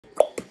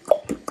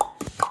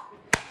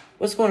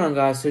What's going on,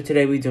 guys? So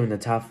today we're doing the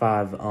top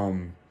five,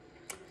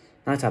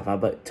 not top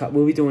five, but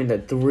we'll be doing the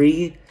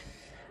three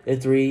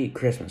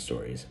Christmas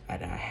stories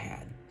that I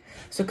had.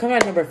 So coming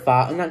at number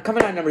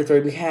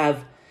three, we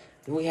have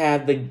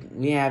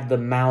the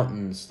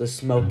mountains, the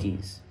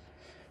Smokies.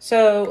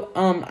 So,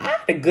 I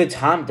had a good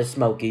time at the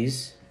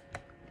Smokies.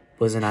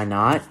 Wasn't I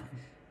not?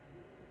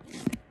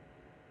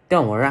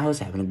 Don't worry, I was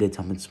having a good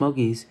time at the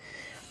Smokies.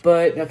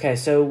 But, okay,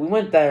 so we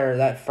went there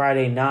that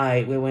Friday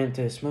night. We went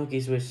to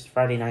Smokies, which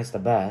Friday night's the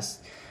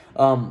best.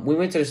 We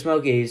went to the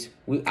Smokies.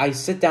 I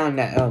sit down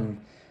at,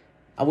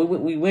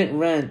 we went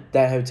rent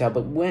that hotel,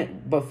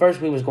 but first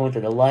we was going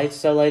through the lights,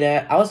 stuff like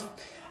that. I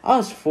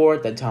was 4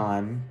 at the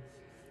time.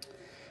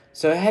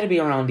 So it had to be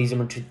around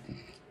December,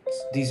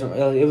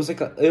 it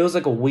was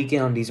like a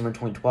weekend on December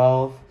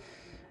 2012.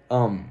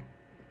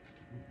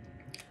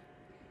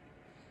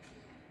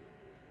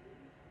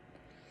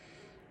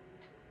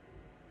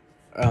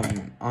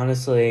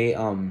 Honestly,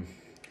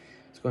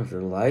 it's going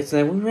through the lights.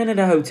 And then we rented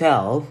a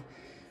hotel,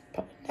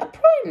 probably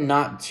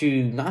not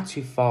too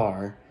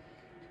far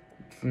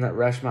from that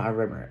restaurant. I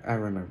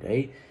remember,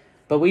 eh?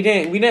 But we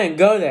didn't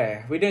go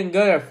there. We didn't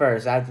go there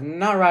first.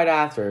 Not right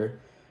after,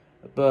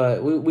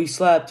 but we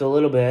slept a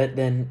little bit.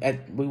 Then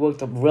we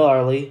woke up real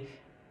early,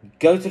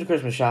 go to the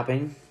Christmas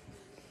shopping.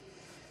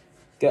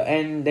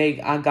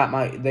 They got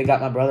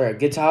my brother a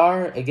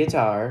guitar.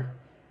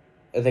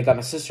 They got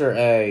my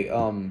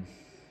sister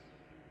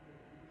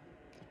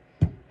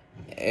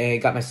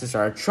got my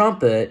sister a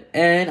trumpet,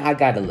 and I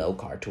got a little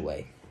car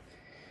toy,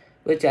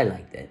 which I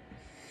liked it.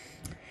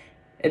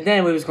 And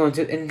then we was going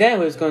to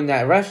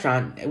that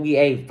restaurant. We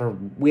ate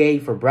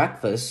for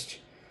breakfast.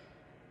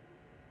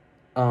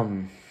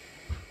 And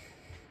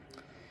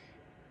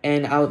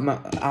I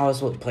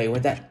was playing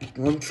with that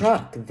little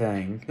truck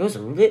thing. It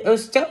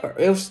was still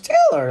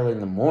early in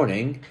the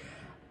morning,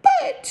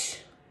 but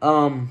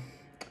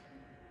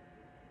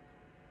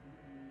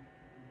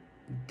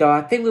though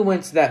I think we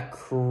went to that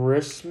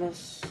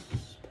Christmas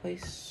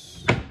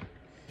place.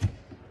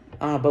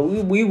 But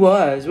we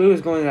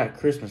was going to that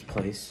Christmas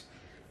place.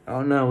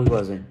 Oh no, we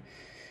wasn't.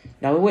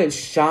 Now we went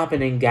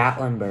shopping in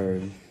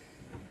Gatlinburg.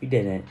 We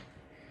didn't.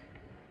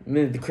 I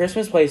mean, the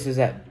Christmas place is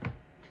at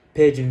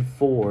Pigeon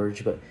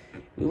Forge, but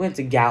we went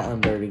to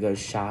Gatlinburg to go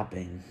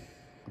shopping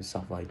and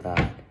stuff like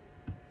that.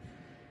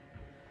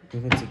 We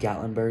went to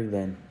Gatlinburg,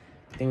 then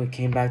I think we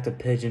came back to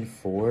Pigeon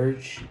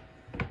Forge.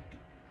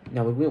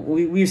 No,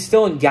 we were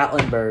still in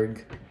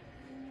Gatlinburg,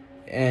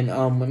 and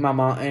with my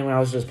mom, and when I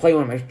was just playing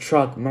with my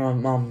truck, my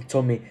mom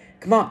told me,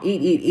 "Come on,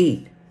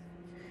 eat."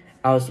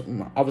 I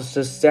was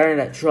just staring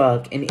at that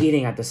truck and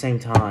eating at the same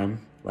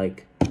time,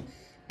 like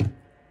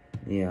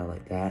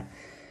that.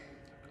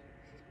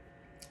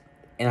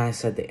 And I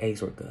said the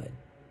eggs were good,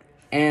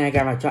 and I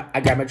got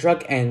my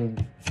truck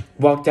and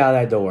walked out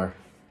that door.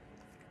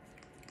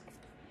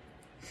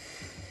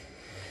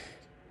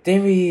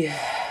 Then we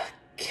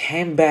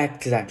came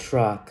back to that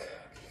truck.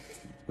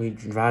 We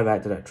drive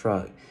back to that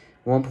truck. At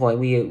one point,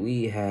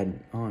 we had...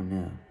 Oh,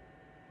 no.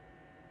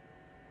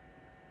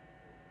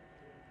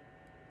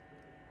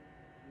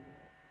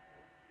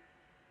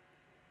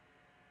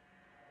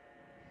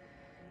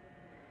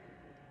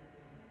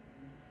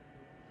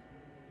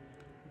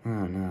 Oh,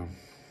 no.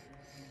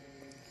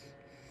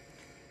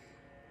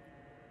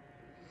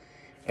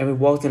 And we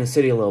walked in the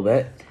city a little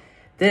bit.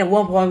 Then at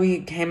one point,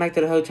 we came back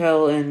to the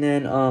hotel, and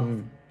then,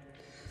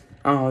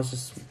 I was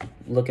just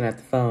looking at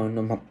the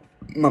phone,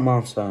 my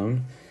mom's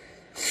phone.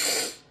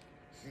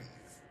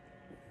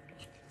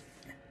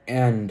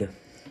 And,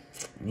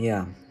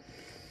 yeah.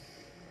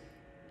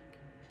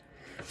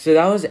 So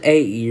that was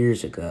 8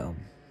 years ago.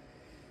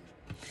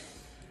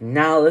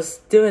 Now, let's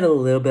do it a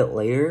little bit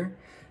later.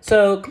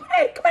 So, come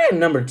on,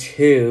 number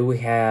 2, we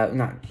have,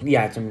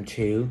 it's number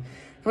 2.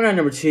 Come on,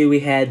 number 2,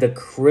 we had the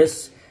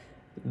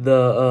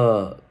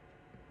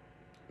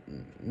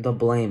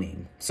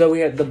blaming. So we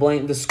had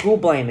the school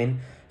blaming.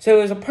 So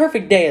it was a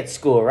perfect day at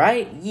school,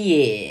 right?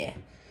 Yeah.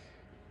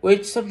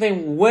 Which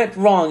something went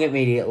wrong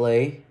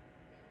immediately.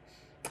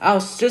 I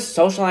was just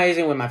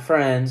socializing with my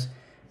friends.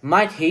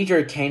 My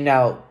teacher came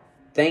out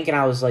thinking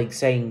I was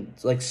saying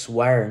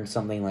swearing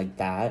something like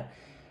that.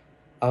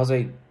 I was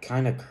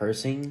kind of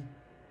cursing.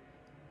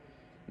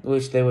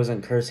 Which they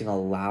wasn't cursing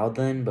aloud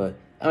then, but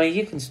I mean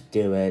you can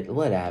do it,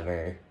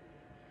 whatever.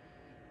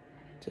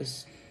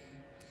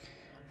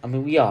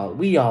 We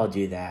all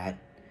do that.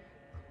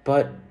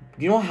 But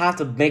you don't have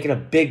to make it a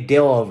big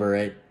deal over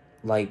it,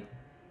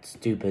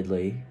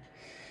 stupidly.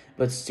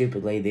 But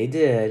stupidly they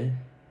did.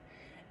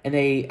 And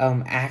they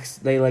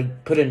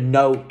put a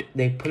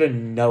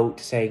note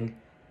saying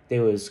he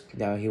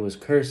was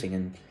cursing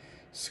in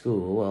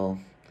school. Well,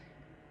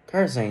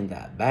 cursing ain't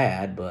that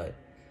bad, but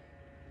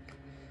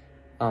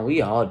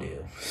we all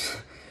do.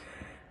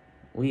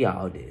 We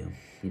all do,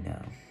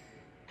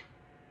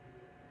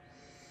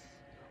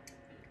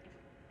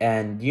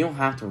 And you don't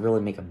have to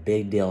really make a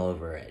big deal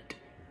over it.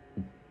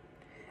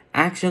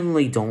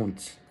 Actually,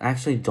 don't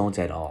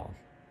at all.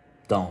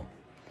 Don't.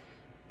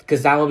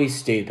 Because that would be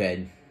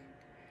stupid.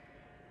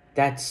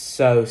 That's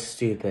so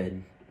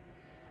stupid.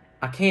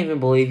 I can't even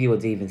believe you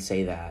would even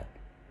say that.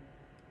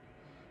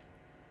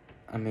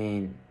 I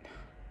mean,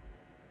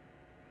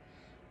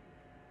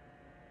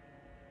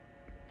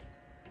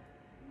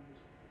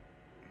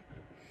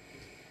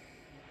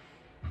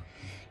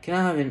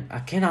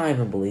 I cannot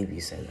even believe you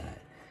said that.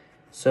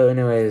 So,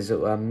 anyways,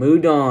 I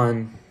moved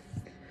on.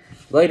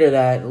 Later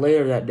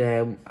that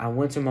day, I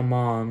went to my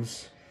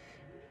mom's.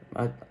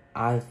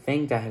 I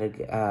think I had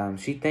a.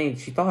 She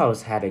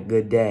thought had a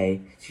good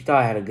day. She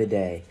thought I had a good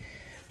day.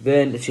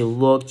 Then she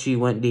looked. She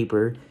went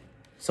deeper.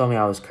 Saw me.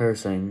 I was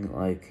cursing.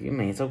 Like, I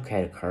mean, it's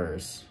okay to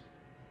curse.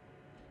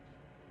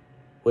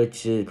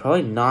 Which is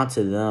probably not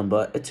to them,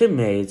 but to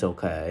me, it's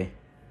okay.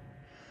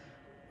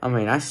 I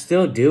mean, I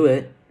still do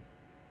it.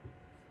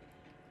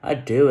 I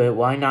do it.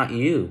 Why not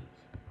you?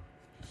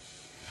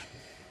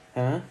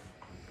 Huh?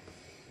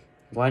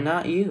 Why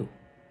not you?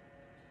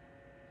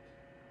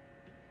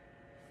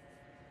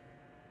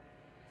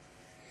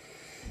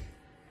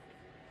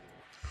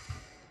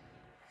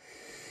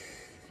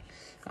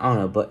 I don't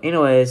know, but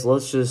anyways,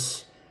 let's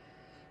just...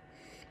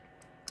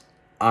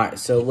 Alright,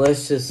 so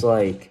let's just,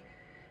 like...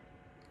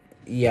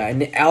 Yeah,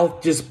 and the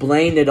elf just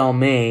blamed it on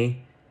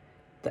me.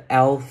 The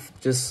elf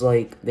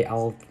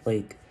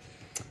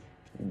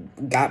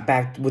got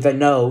back with a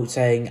note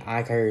saying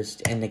I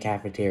cursed in the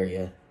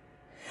cafeteria.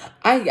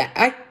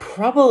 I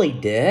probably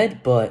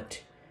did,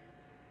 but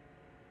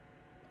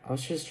I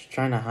was just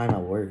trying to hide my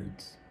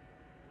words.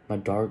 My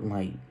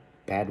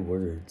bad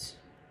words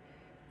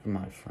from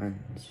my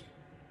friends.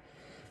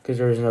 Because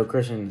there was no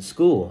cursing in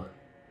school.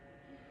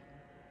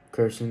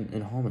 Cursing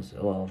in home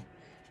well,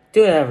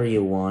 do whatever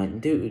you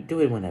want. Do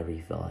it whenever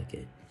you feel like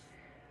it.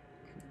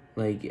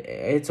 Like,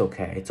 it's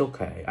okay. It's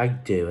okay. I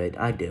do it.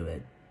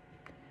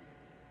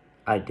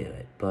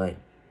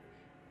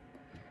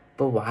 But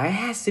why it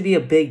has to be a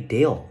big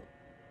deal?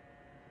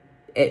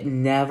 It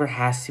never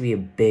has to be a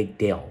big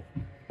deal.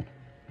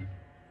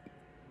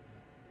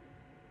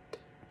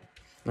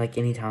 Like,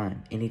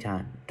 anytime.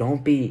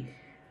 Don't be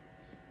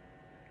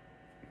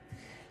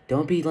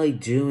like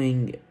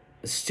doing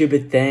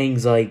stupid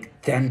things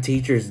like them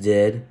teachers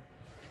did.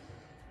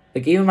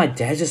 Like, even my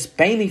dad just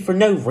spanked me for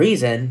no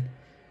reason.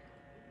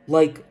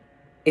 Like,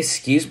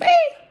 excuse me?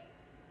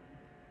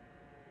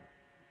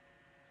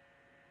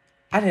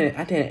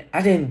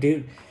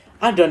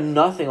 I've done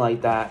nothing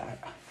like that.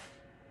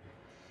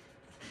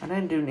 I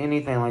didn't do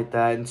anything like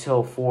that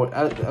until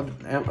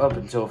up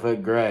until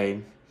 5th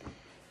grade.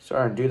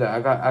 Started to do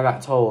that. I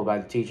got told by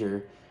the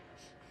teacher.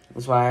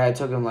 That's why I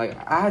took him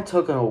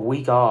a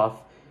week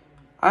off.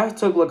 I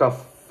took like a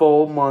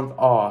full month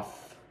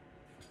off.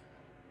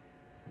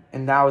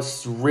 And that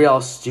was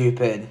real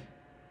stupid.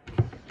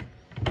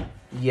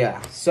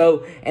 Yeah.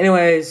 So,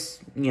 anyways,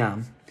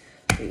 yeah.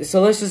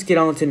 So let's just get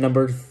on to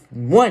number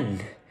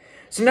 1.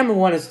 So number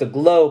 1 is the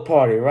glow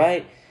party,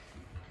 right?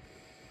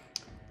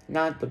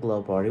 Not the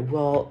glow party.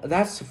 Well,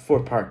 that's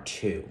for part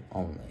 2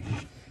 only.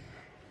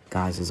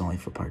 Guys, it's only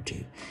for part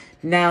 2.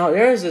 Now,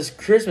 there's this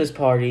Christmas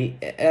party.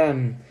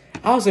 I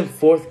was in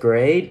 4th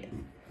grade.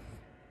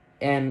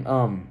 And,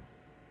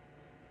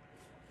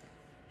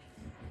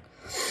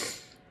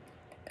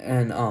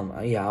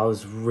 yeah, I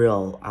was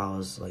real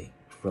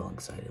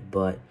excited,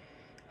 but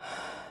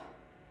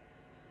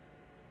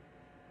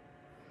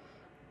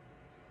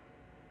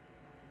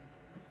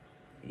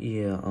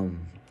yeah,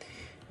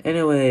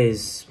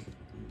 anyways,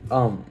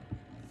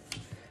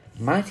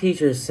 my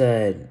teacher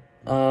said,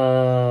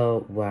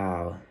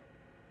 wow,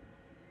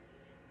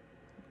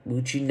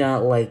 would you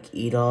not, like,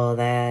 eat all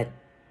that?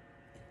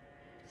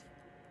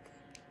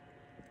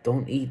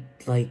 Don't eat,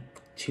 like,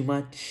 too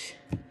much.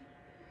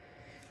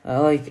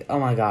 Like, oh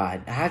my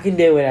god, I can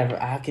do whatever,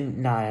 I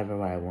can not have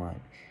what I want.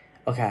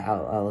 Okay,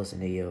 I'll listen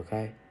to you,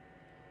 okay?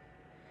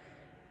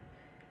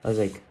 I was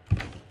like,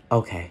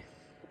 okay,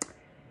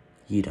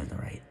 you done the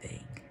right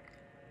thing.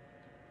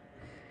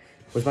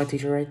 Was my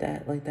teacher like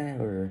that,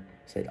 or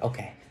said,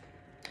 okay,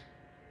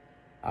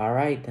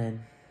 alright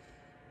then.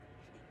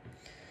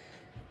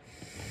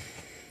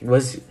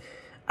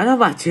 I know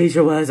my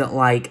teacher wasn't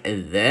like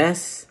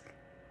this.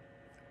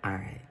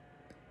 Alright.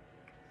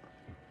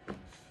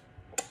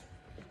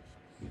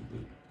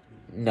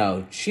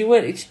 No,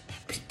 teachers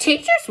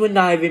would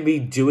not even be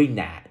doing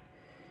that.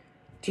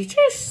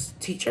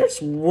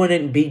 Teachers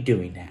wouldn't be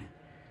doing that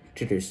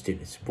to their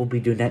students. Will be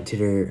doing that to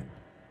their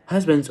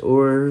husbands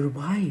or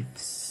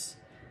wives,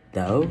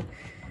 though.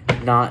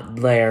 Not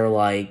their,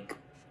 like,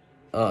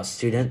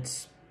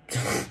 students.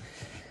 I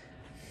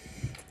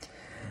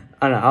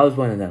don't know, I was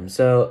one of them.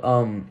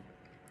 So,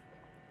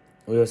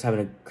 we was having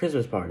a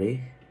Christmas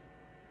party.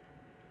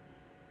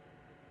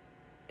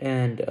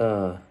 And,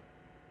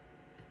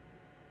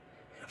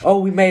 oh,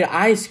 we made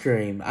ice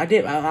cream. I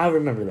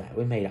remember that.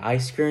 We made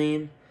ice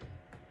cream.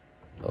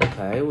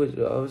 Okay,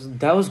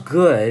 that was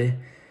good.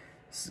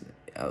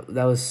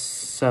 That was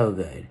so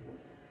good.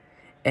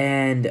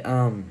 And,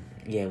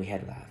 yeah, we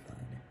had a lot of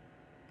fun.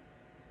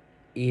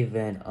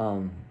 Even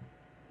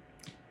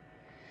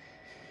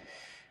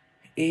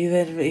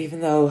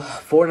though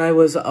Fortnite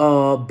was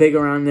big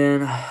around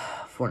then,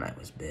 Fortnite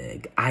was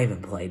big. I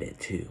even played it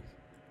too.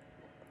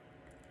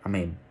 I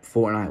mean,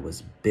 Fortnite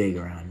was big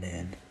around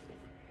then.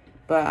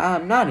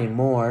 But not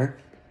anymore.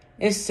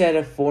 Instead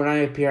of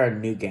Fortnite appeared, a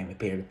new game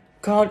appeared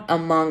called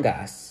Among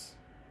Us.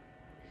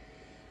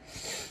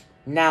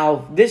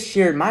 Now, this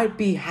year might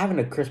be having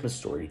a Christmas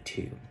story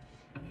too.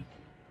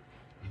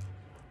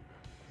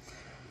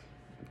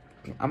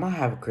 I might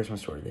have a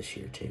Christmas story this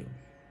year too.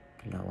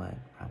 You know what?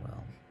 I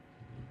will.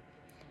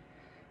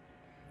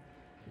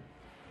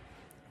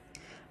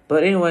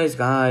 But anyways,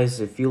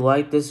 guys, if you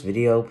like this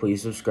video,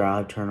 please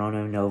subscribe, turn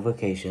on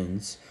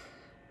notifications,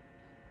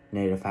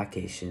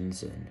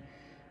 and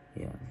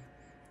yeah.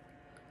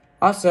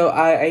 Also,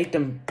 I ate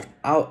them.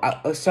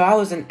 So I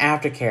was in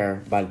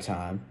aftercare by the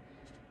time.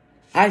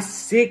 I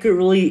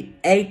secretly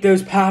ate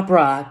those Pop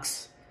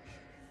Rocks.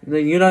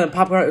 You know,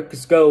 Pop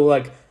Rocks go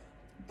like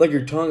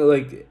your tongue.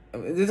 Like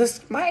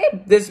this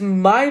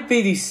might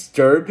be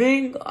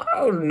disturbing. I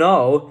don't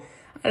know.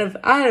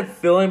 I had a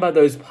feeling about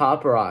those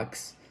Pop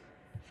Rocks.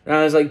 And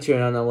I was like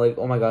chewing on them, like,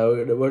 oh my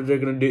god, what are they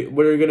gonna do?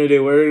 What are they gonna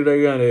do? What are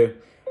they gonna do?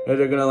 Are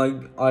they gonna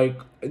like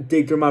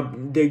dig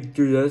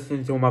through this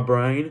into my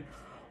brain?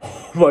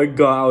 Oh my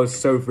god, I was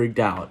so freaked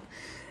out.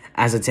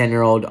 As a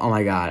 10-year-old, oh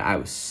my god, I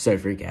was so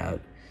freaked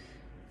out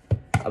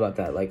about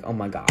that. Like, oh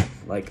my god,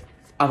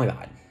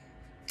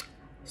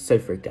 so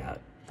freaked out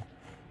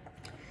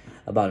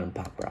about them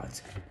Pop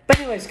Rocks. But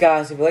anyways,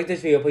 guys, if you like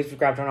this video, please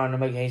subscribe, turn on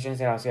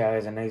notifications, and I'll see you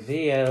guys in the next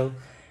video.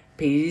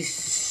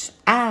 Peace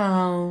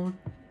out.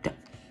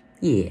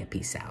 Yeah,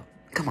 peace out.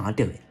 Come on,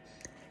 do it.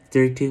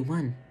 3, 2,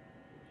 1.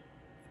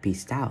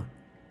 Peace out.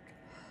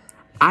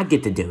 I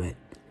get to do it.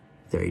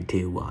 3,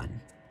 2, 1.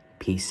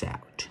 Peace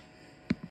out.